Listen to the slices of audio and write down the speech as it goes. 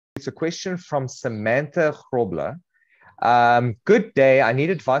It's a question from Samantha Grobler. Good day. I need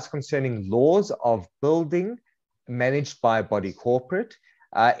advice concerning laws of building managed by a body corporate.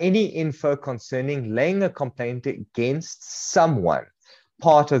 Any info concerning laying a complaint against someone,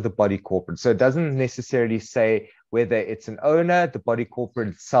 part of the body corporate. So it doesn't necessarily say whether it's an owner, the body corporate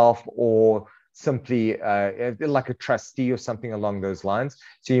itself, or simply like a trustee or something along those lines.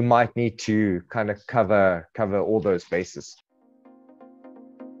 So you might need to kind of cover all those bases.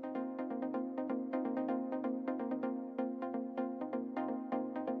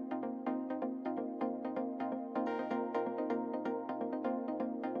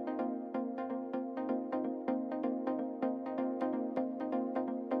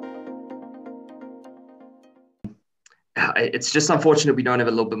 It's just unfortunate we don't have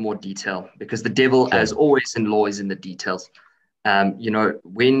a little bit more detail, because the devil, sure, as always in law, is in the details. You know,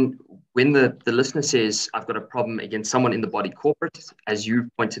 when the listener says, I've got a problem against someone in the body corporate, as you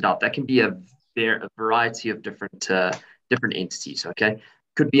pointed out, that can be a variety of different entities, okay?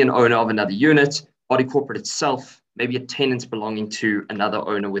 Could be an owner of another unit, body corporate itself, maybe a tenant belonging to another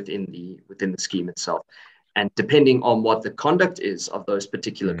owner within the scheme itself. And depending on what the conduct is of those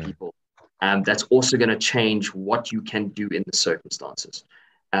particular people, that's also going to change what you can do in the circumstances.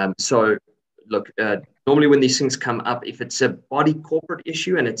 So look, normally when these things come up, if it's a body corporate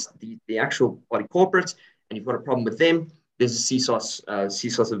issue and it's the actual body corporate and you've got a problem with them, there's a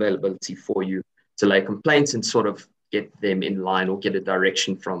CSOS availability for you to lay complaints and sort of get them in line or get a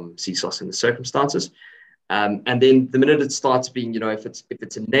direction from CSOS in the circumstances. And then the minute it starts being, you know, if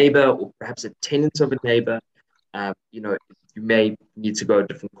it's a neighbor or perhaps a tenant of a neighbor, you know, you may need to go a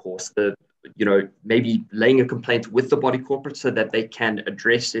different course. You know, maybe laying a complaint with the body corporate so that they can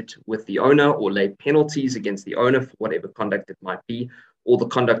address it with the owner or lay penalties against the owner for whatever conduct it might be, or the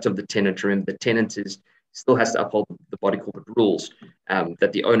conduct of the tenant. Remember, the tenant still has to uphold the body corporate rules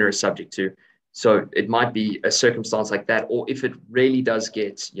that the owner is subject to. So it might be a circumstance like that, or if it really does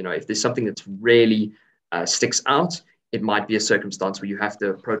get, you know, if there's something that's really sticks out, it might be a circumstance where you have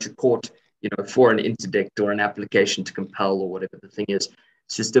to approach a court, you know, for an interdict or an application to compel or whatever the thing is.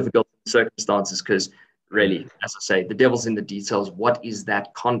 It's just difficult circumstances because really, as I say, the devil's in the details. What is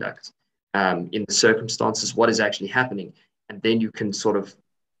that conduct in the circumstances? What is actually happening? And then you can sort of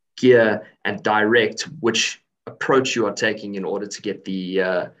gear and direct which approach you are taking in order to get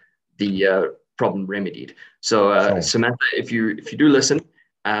the problem remedied. So sure. Samantha, if you do listen,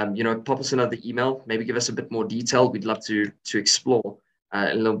 you know, pop us another email, maybe give us a bit more detail. We'd love to explore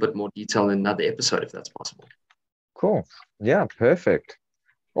a little bit more detail in another episode if that's possible. Cool. Yeah, perfect.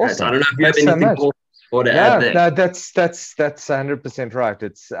 Awesome. I don't know if you have anything more to add there. No, that's 100% right.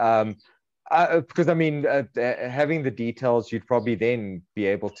 It's because I mean, having the details, you'd probably then be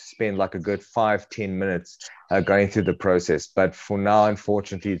able to spend like a good 5-10 minutes going through the process. But for now,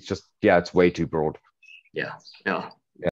 unfortunately, it's just, it's way too broad. Yeah.